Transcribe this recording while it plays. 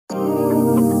It's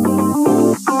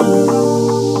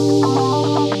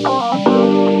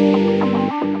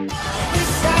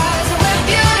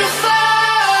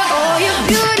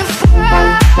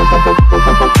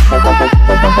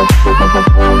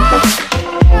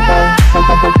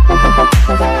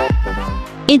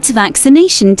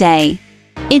vaccination day.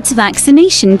 It's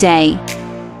vaccination day.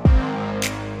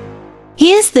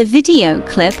 Here's the video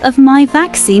clip of my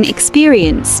vaccine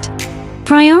experience.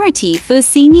 Priority for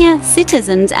senior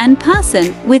citizens and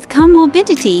person with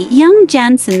comorbidity. Young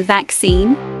Janssen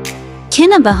vaccine.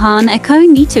 Kinabahan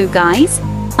ako nito guys.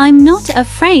 I'm not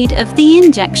afraid of the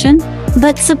injection,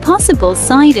 but some possible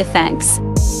side effects.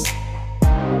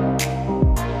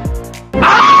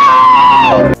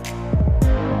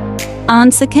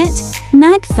 Ansakit,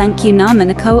 nag thank you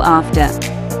naman ako after.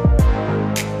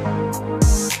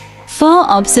 For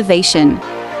observation.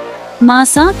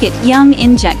 Masakit yung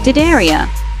injected area.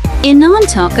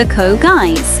 Inantok ako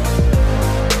guys.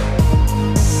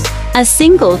 A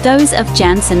single dose of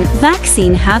Janssen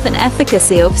vaccine have an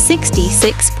efficacy of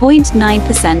 66.9%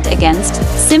 against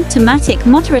symptomatic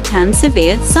moderate and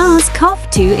severe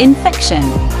SARS-CoV-2 infection.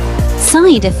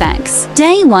 Side effects.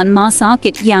 Day 1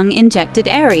 masakit yung injected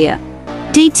area.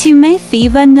 Day 2 may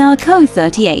fever na ko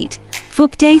 38.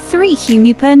 Fuk day 3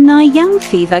 humupa na yung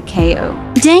fever ko.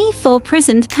 Day 4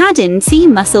 present padin si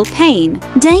muscle pain.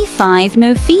 Day 5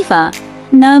 no fever,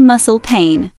 no muscle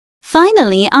pain.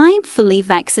 Finally, I'm fully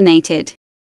vaccinated.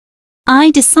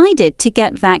 I decided to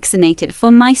get vaccinated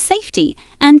for my safety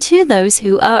and to those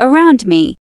who are around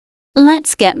me.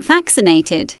 Let's get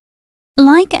vaccinated.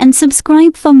 Like and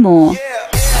subscribe for more.